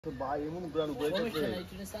তো ভাই এমন গ্রান বইতেছে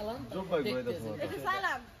এটা সালাম জব ভাই বইতেছে এটা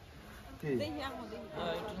সালাম দেখি আমো দেখি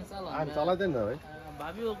এটা সালাম আর চালা দেন না ভাই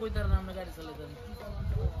ভাবি ও কই তার নাম না গাড়ি চালাতে দেন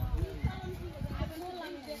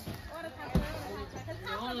ওরে থাকে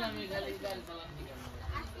অনলাইন গাড়ি চালান ঠিক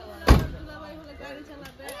আছে দুলা ভাই হলো গাড়ি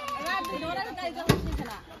চালাবে রাত দিন ওরা গাড়ি চালাতে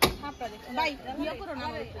খেলা হাপটা দেখ ভাই ইয়া করো না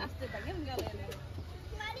আস্তে থাকেন গেলে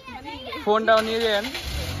ফোনটাও নিয়ে যান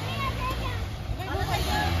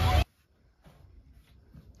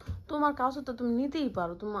তোমার কাছে তো তুমি নিতেই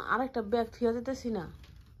পারো তোমার আরেকটা ব্যাগ থিয়া দিতেছি না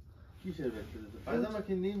কিসের ব্যাগ দিতে পায়জামা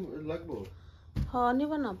কি নি লাগবো হ্যাঁ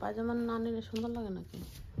নিবা না পায়জামা না নিলে সুন্দর লাগে নাকি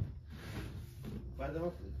পায়জামা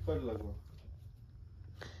কত লাগবে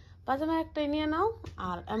পায়জামা একটাই নিয়ে নাও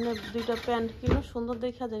আর এমনি দুইটা প্যান্ট কিনো সুন্দর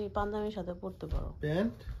দেখা জানি পাঞ্জাবির সাথে পরতে পারো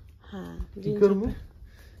প্যান্ট হ্যাঁ কি করব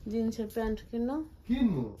জিন্সের প্যান্ট কিনো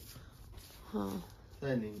কিনবো হ্যাঁ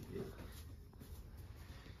তাই নেই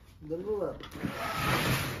ধন্যবাদ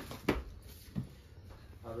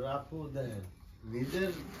আর আপু দেখেন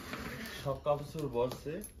নিজের সব কাপড়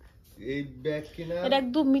বলছে এই ব্যাগ কিনা এটা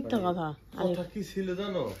একদম মিথ্যা কথা কথা কি ছিল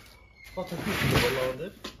জানো কথা কি ছিল বলো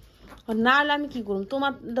আমাদের না আমি কি করব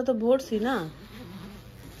তোমারটা তো ভরছি না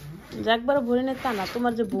একবার ভরে নে তা না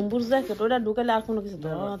তোমার যে বুম্বুর জ্যাকেট ওটা ঢুকালে আর কোনো কিছু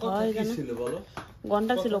হয় না ছিল বলো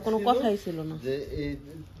ঘন্টা ছিল কোনো কথাই ছিল না যে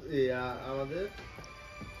এই আমাদের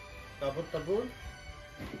কাপড় টাপড়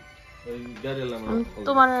ওই গাড়িলাম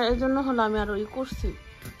তোমার এইজন্য হলো আমি আর ওই করছি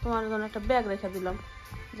তোমার জন্য একটা ব্যাগ রেখে দিলাম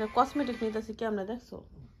যে কসমেটিক নিতেছি কেমনে দেখছো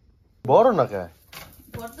বড় না কে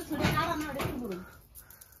বড় তো ছোট আর আমরা দেখি বড়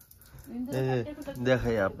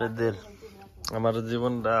দেখাই আপনাদের আমার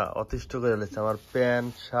জীবনটা অতিষ্ঠ করে ফেলেছে আমার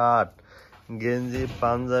প্যান্ট শার্ট গেঞ্জি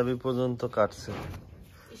পাঞ্জাবি পর্যন্ত কাটছে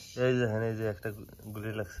এই যে হ্যাঁ এই যে একটা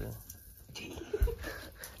গুলি লাগছে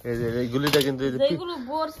এই যে এই গুলিটা কিন্তু এই যে যেগুলো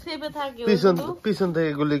বোর সেবে থাকে পিছন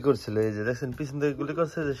থেকে গুলি করছিল এই যে দেখেন পিছন থেকে গুলি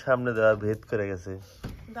করছে যে সামনে দেওয়া ভেদ করে গেছে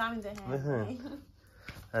দামি দেখেন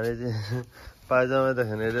আর এই যে পায়জামা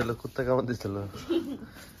দেখেন এটা হলো কুত্তা কামড় দিছিল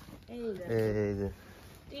এই যে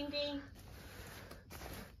টিং টিং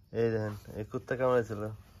এই দেখেন এই কুত্তা কামড়েছিল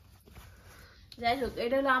যাই হোক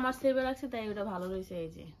এটা হলো আমার সেবে রাখছে তাই ওটা ভালো রয়েছে এই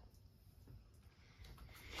যে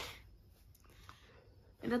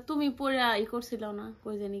এটা তুমি পরে ই করছিল না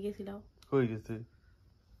কই জানি গেছিল কই গেছি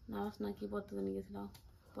নামাজ নাকি পড়তে জানি গেছিল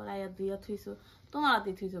পরে আয়া দুইয়া থুইছো তোমার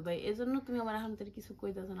হাতে থুইছো ভাই এজন্য তুমি আমার এখন থেকে কিছু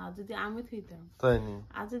কইতাছো না আর যদি আমি থুইতাম তাই নি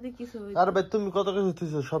আর যদি কিছু হইতো আর ভাই তুমি কত কিছু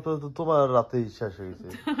থুইছো সব তো তোমার রাতে শেষ হয়ে গেছে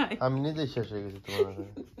আমি নিজেই শেষ হয়ে গেছি তোমার কাছে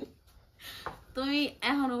তুমি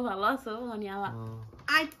এখনো ভালো আছো মানে আমার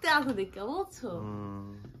আইতে আছো দেখো বুঝছো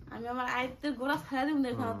আমি আমার আইতে গোড়া ছাড়া দিম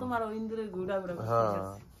দেখো তোমার ইন্দুরের ঘুরা ঘুরা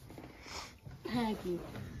হ্যাঁ কি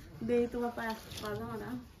দেই তোমার পাজামা না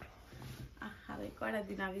আরে কয়টা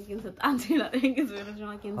দিন আগে কিন্তু আনছিল কিছু এর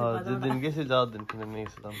সময় কিন্তু পাজামা দিন গেছে যাও দিন কিনে নিয়ে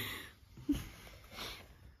এসেছিলাম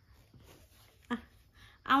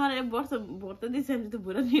আমার এই বর্ত দিছেন তো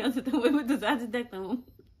বুড়া নিয়ে আছে তো ওই মধ্যে আজ দেখতাম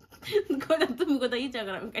কয়টা তুমি কোথায় ইচ্ছা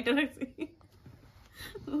করা কেটে রাখছি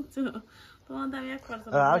বুঝছো তোমার দামি এক পারছো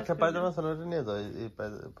আর একটা পায়জামা সালোয়ার নিয়ে যাও এই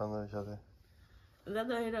পাঞ্জাবির সাথে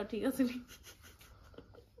দাদা এটা ঠিক আছে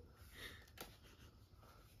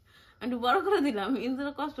আমি বড় করে দিলাম ইন্দুর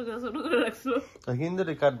কষ্ট করে ছোট করে রাখছো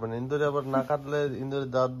ইন্দুরে কাটবে না ইন্দুরে আবার না কাটলে ইন্দুরে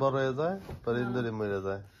দাঁত বড় হয়ে যায় পরে ইন্দুরে মরে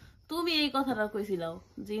যায় তুমি এই কথাটা কইছিলাও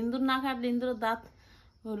যে ইন্দুর না কাটলে ইন্দুর দাঁত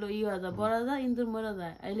হলো ই হয়ে যায় বড় যায় ইন্দুর মরে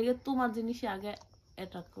যায় এই লাগে তোমার জিনিসই আগে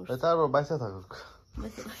অ্যাটাক করছে তারপর বাইসা থাকুক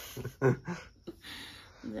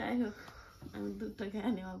যাই হোক আমি দুধটা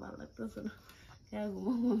খেয়ে নিয়ে আমার ভালো লাগতেছে না খেয়ে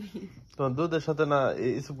ঘুমাবি তোমার দুধের সাথে না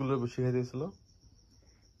এইসব গুলো বেশি খেয়ে দিয়েছিল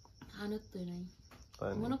আনত তো নাই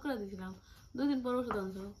মনে করে দিয়েছিলাম 2 দিন পর ওষুধ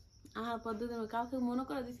আনছো আর পর 2 দিন কাউকে মনে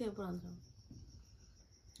করে দিয়েছি এরপর আনছো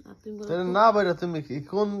আর তুমি বলো না বাইরে তুমি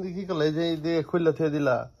কোন কি করলে যে দিয়ে খুললা থেকে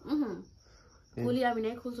দিলা বলি আমি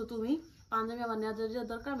নাই খুলছো তুমি পাঞ্জাবি আমার নেওয়ার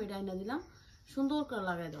দরকার আমি ডাইনা দিলাম সুন্দর করে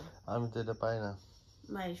লাগাই দাও আমি তো এটা পাই না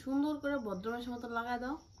ভাই সুন্দর করে ভদ্রমের মতো লাগাই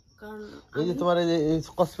দাও কারণ এই যে তোমার এই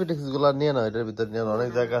কসমেটিক্স গুলো নিয়ে নাও এটার ভিতর নিয়ে অনেক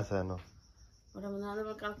জায়গা আছে না ওটা মানে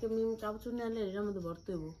আবার কালকে মিম কাপড় নিয়ে আনলে এর মধ্যে ভরতে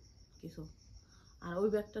হইব কিছু আর ওই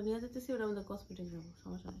ব্যাগটা নিয়ে যেতেছি ওটার মধ্যে কসমেটিক্স নেবো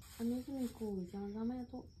সমস্যা নেই আমি এখানে কই যে আমার জামাই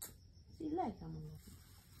এত চিল্লাই কেমন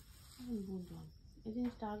আমি বুঝলাম এই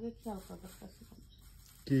জিনিসটা আগে খেয়াল করার দরকার ছিল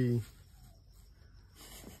কি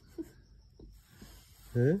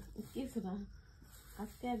হ্যাঁ কিছু না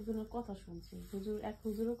আজকে একজনের কথা শুনছি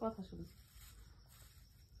হুজুরের কথা শুনছি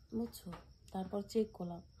বুঝছো তারপর চেক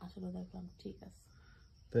করলাম আসলে দেখলাম ঠিক আছে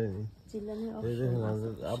তাই চিল্লানির অপশন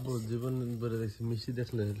আব্বু জীবন ভরে দেখছি মিষ্টি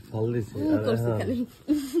দেখলে ফল দিছে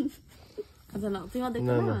আচ্ছা না তুমি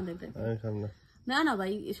দেখো না দেখতে না না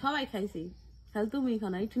ভাই সবাই খাইছি খালি তুমি খাও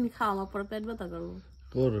না একটু খাও আমার পরে পেট ব্যথা করবো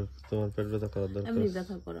করুক, তোমার পেট ব্যথা করার দরকার। এমনি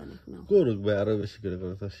ব্যথা করে অনেক না। করুক ভাই, আরো বেশি করে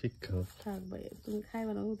করুক, তার শিক্ষা হোক। থাক ভাই, তুমি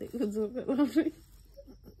খাইবা না মতো একটু জোর করলাম।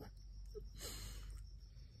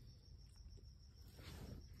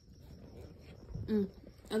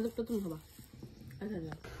 আদবটা তুমি খাবা। আচ্ছা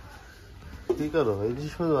যা। কি করো এই যে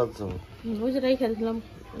শুধু বাচ্চা? বসে রাই খেয়েছিলাম,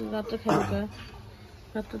 রাত্রে খাইবা,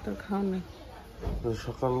 রাত্রে তো খাওয়া নেই।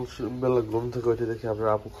 সকাল বেলা ঘুম থেকে উঠে দেখি আপনার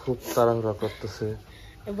আপু খুব তাড়াহুড়া করতেছে।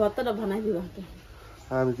 ভর্তাটা বানাই দিবা হাতে।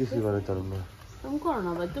 আমি কিছুই বানাইতাম না। তুমি করো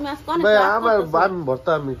না ভাই, তুমি আজকে অনেক ভাই আমি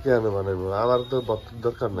ভর্তা আমি কেন বানাবো? আমার তো ভর্তার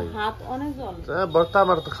দরকার নাই। হাত অনেক জল। ভর্তা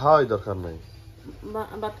আমার তো খাওয়াই দরকার নাই।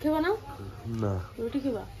 ভাত খাবা না? না। রুটি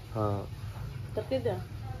খাবা? হ্যাঁ। তরকারি দাও।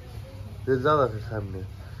 যা দেখে সামনে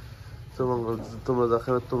তোমরা যা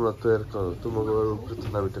খাবে তোমরা তৈরি করো, তোমাকে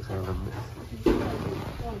নাবিটা খাইলাম না।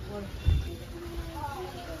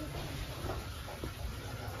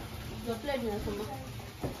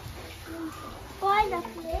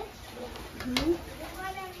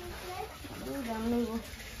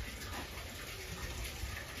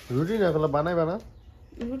 রুটি না এগুলো বানাইবা না?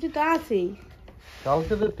 রুটি তো আছেই।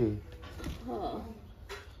 কালকে রুটি? হ্যাঁ,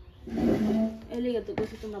 এলিগে তো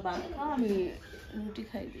কইছি তোমরা ভাত খাও, আমি রুটি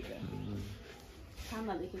খাই দিবা।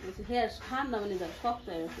 ঠান্ডা দেখে কইছি, হ্যাঁ ঠান্ডা মানে যা শক্ত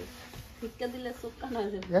হয়ে গেছে, ফিক্কা দিলে চোখ কানা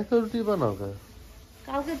হয়ে যাবে। এত রুটি বানাও কে?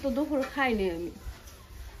 কালকে তো দুপুরে খাইনি আমি,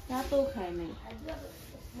 রাতেও খাইনি,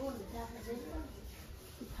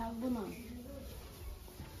 থাকবো না।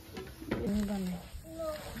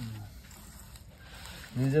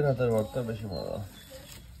 নিজের হাতের ভর্তা বেশি মজা।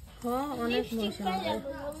 হ্যাঁ অনেক মজা।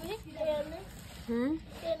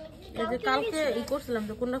 এই যে কালকে ই করছিলাম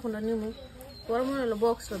যে কোনটা কোনটা নিমু, পরে মনে হলো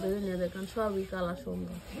বক্সটা ধরে নিয়ে দেখলাম সবই কালার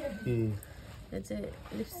সুন্দর। এই যে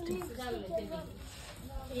লিপস্টিক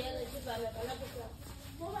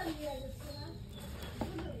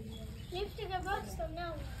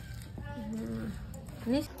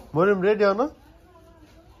মরিম রেডি হও না?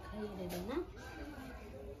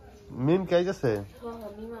 মিম কে গেছে?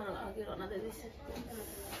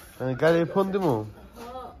 আমি গাড়ি ফোন দিমু।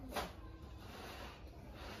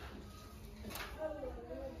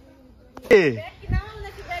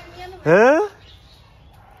 হ্যাঁ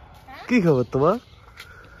কি খবর তোমার?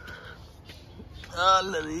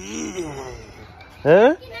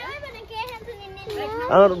 হ্যাঁ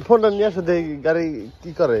আমার ফোনটা নিয়ে আসো দেখি গাড়ি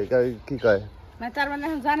কি করে, গাড়ি কি কয়। তার মানে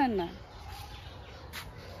জানেন না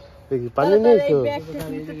দেখি পানি নিয়েছো?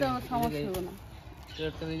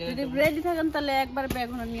 যদি রেডি থাকেন তাহলে একবার ব্যাগ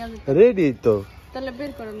নিয়ে আসবেন। রেডি তো, তাহলে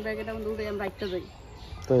বের করেন ব্যাগ, এটা উঠে আমরা রাখতে যাই।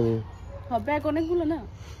 তাই না? হ্যাঁ ব্যাগ অনেকগুলো না।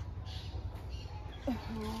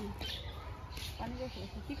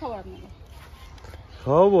 কি খবর আপনার?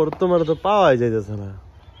 খবর তোমার তো পাওয়াই যাইতেছে না।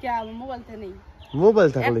 মোবাইল তো নেই। মোবাইল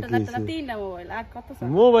থাকলে কি হইছে? তিনটা মোবাইল আর কত?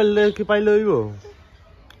 মোবাইল কি পাইলে হইব?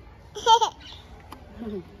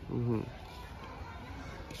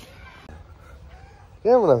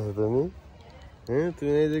 কেমন আছো তুমি? হ্যাঁ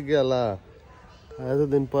তুমি এই যে গেলা,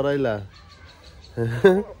 এতদিন পড়াইলা।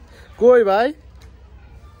 কই ভাই?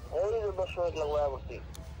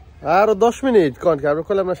 আরো 10 মিনিট কোন কি? আমরা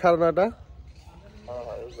কইলাম না 9:30।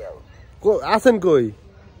 আছেন কই?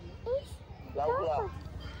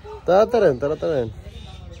 তাড়াতাড়ি তাড়াতাড়ি।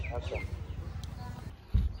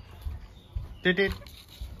 টিটিট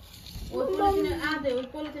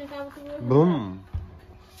বুম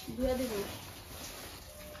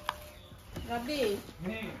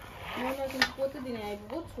প্রতিদিন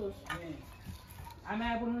আমি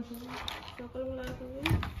সকালবেলা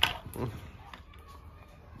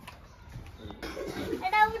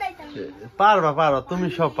পারবা পারো, তুমি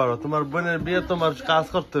সব পারো। তোমার বোনের বিয়ে, তোমার কাজ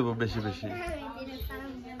করতে হবে বেশি বেশি।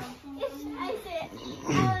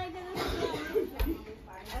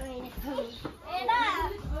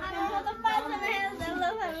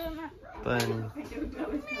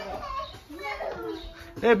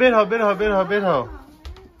 বের হও বের হও বের হও বের হও।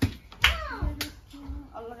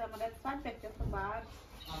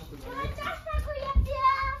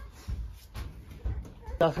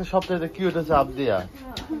 আজকে সপ্তাহে কি ওটা চাপ দিয়া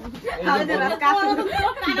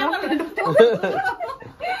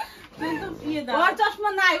চশমা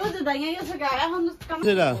নাই এখন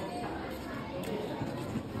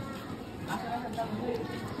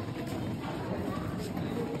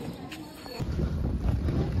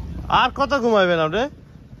আর কত ঘুমাইবেন আপনি?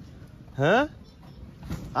 হ্যাঁ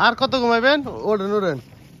আর কত ঘুমাইবেন? ওঠেন ওঠেন।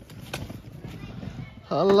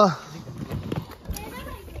 আল্লাহ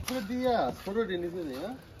দিয়া ছোট নিচে দিয়া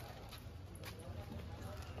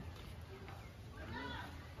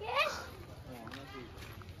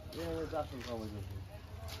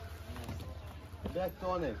ব্যাগ তো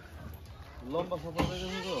অনেক লম্বা সফর হয়ে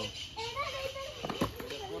গেছে তো।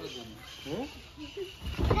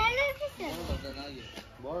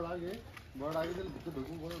 বড় আগে দিলে ভিতরে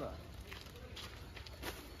ঢুকুন বড় না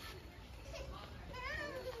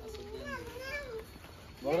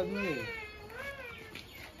বড় তুমি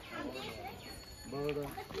বড়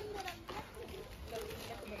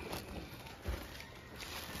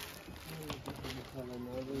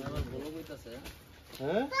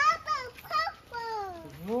হ্যাঁ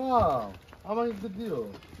আমাকে একটু দিও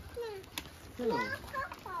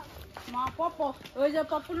মা পপো ওই যে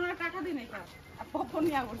পপনের টাকা দি নাই কা পপো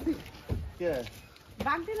নিয়া করছি কে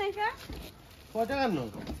বাগদি নাই কা কত টাকা নো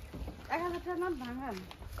 1000 টাকা নোট ভাঙান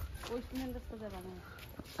ওই সিমেন্টের সাথে বানাই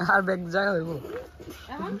আর ব্যাগ জায়গা হইব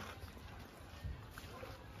এখন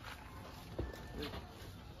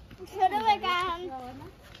ছোট বেটা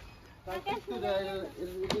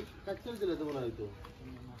কাটতে দিলে তো মনে হইতো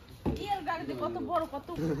এর গাড়িতে কত বড় কত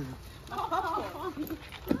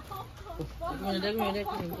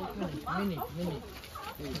মিনি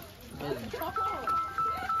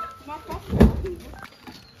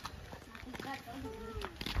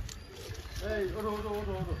এই ওঠো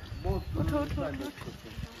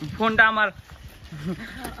ফোনটা আমার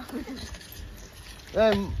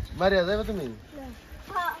এই মারিয়া যাবে তুমি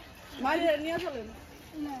মারি নিয়ে চলেন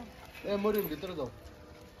এই মরিম ভিতরে দাও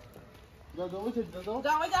ওই সাইড দাও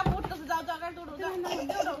যাও যা পড়তেছে যাও গাড়ি উঠো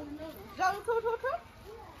যাও উঠো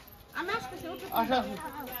আমি আসতেছি উঠো আসা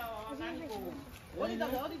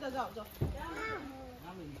ওদিকে যাও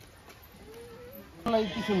লাই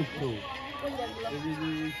কিছু নিচ্ছো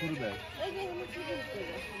এই শুরু দেয় এই যে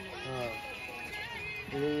হ্যাঁ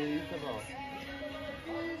এই তো দাও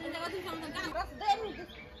এটা কথা সামনে গান রাস্তা দেন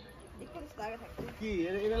একটু আগে থাকতে কি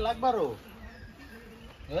এটা লাগবারো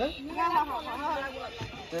হ্যাঁ লাগবে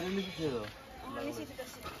তেরে নিচে ছিল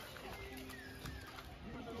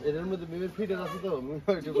এর মধ্যে মিমের ফিট আছে তো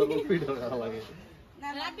মিমের একটু বড় ফিট রাখা লাগে না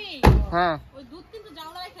রাবি হ্যাঁ ওই দুধ কিন্তু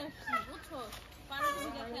জাউলা রেখে বুঝছো পানি তুমি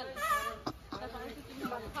গেছে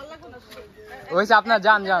ভালো লাগবে না ওইসে আপনার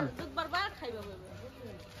যান দুধ বারবার খাইবা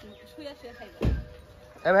শুয়া খাইবা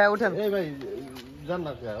এ ভাই উঠেন এই ভাই জান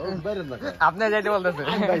না কে ও বাইরে না কে আপনি যাইতে বলতেছে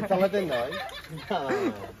ভাই চালাতে না ভাই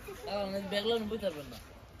ব্যাগলান বুঝতে পারবেন না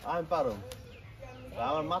আমি পারো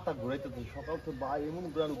আমার মাথা ঘুরাইতেছে সকাল তো ভাই এমন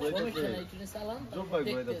ঘুরানো ঘুরাইতেছে জোর ভাই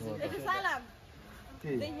ঘুরাইতেছে একটু সালাম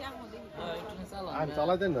কি দেখি আমো দেখি আমি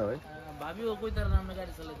চালাতে না ভাই ভাবি ও কই তার নামে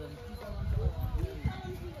গাড়ি চালাতেন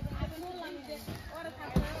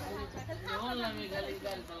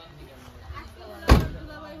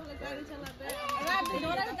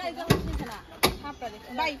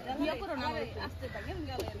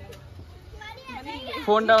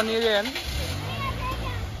ফোনটাও নিয়ে যান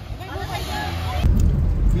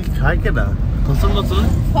কি খায় কেডা কসম কসম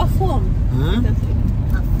ফফম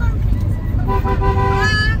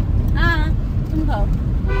হ্যাঁ তুমি খাও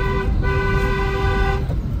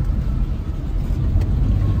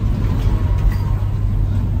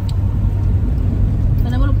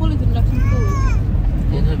মানে বলো পলিথিন রাখছেন তো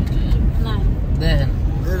না দেখেন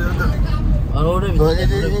আর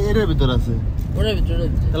এর ভিতর আছে ওরে ভিতরে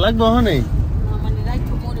লাগবে হনে মানে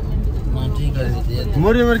রাখো মোরে মেন্ডি ঠিক আছে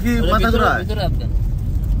মরিয়মের কি মাথা ঘুরায় ভিতরে আপনি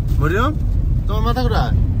মরিয়ম তোমার মাথা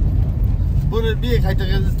ঘুরায় বোনের বিয়ে খাইতে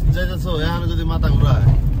যাইতেছো এখন যদি মাথা ঘুরায়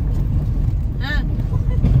হ্যাঁ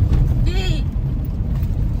কি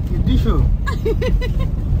কি টিস্যু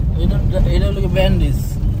এটা হলো ব্যান্ডিজ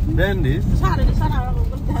ব্যান্ডিজ সারা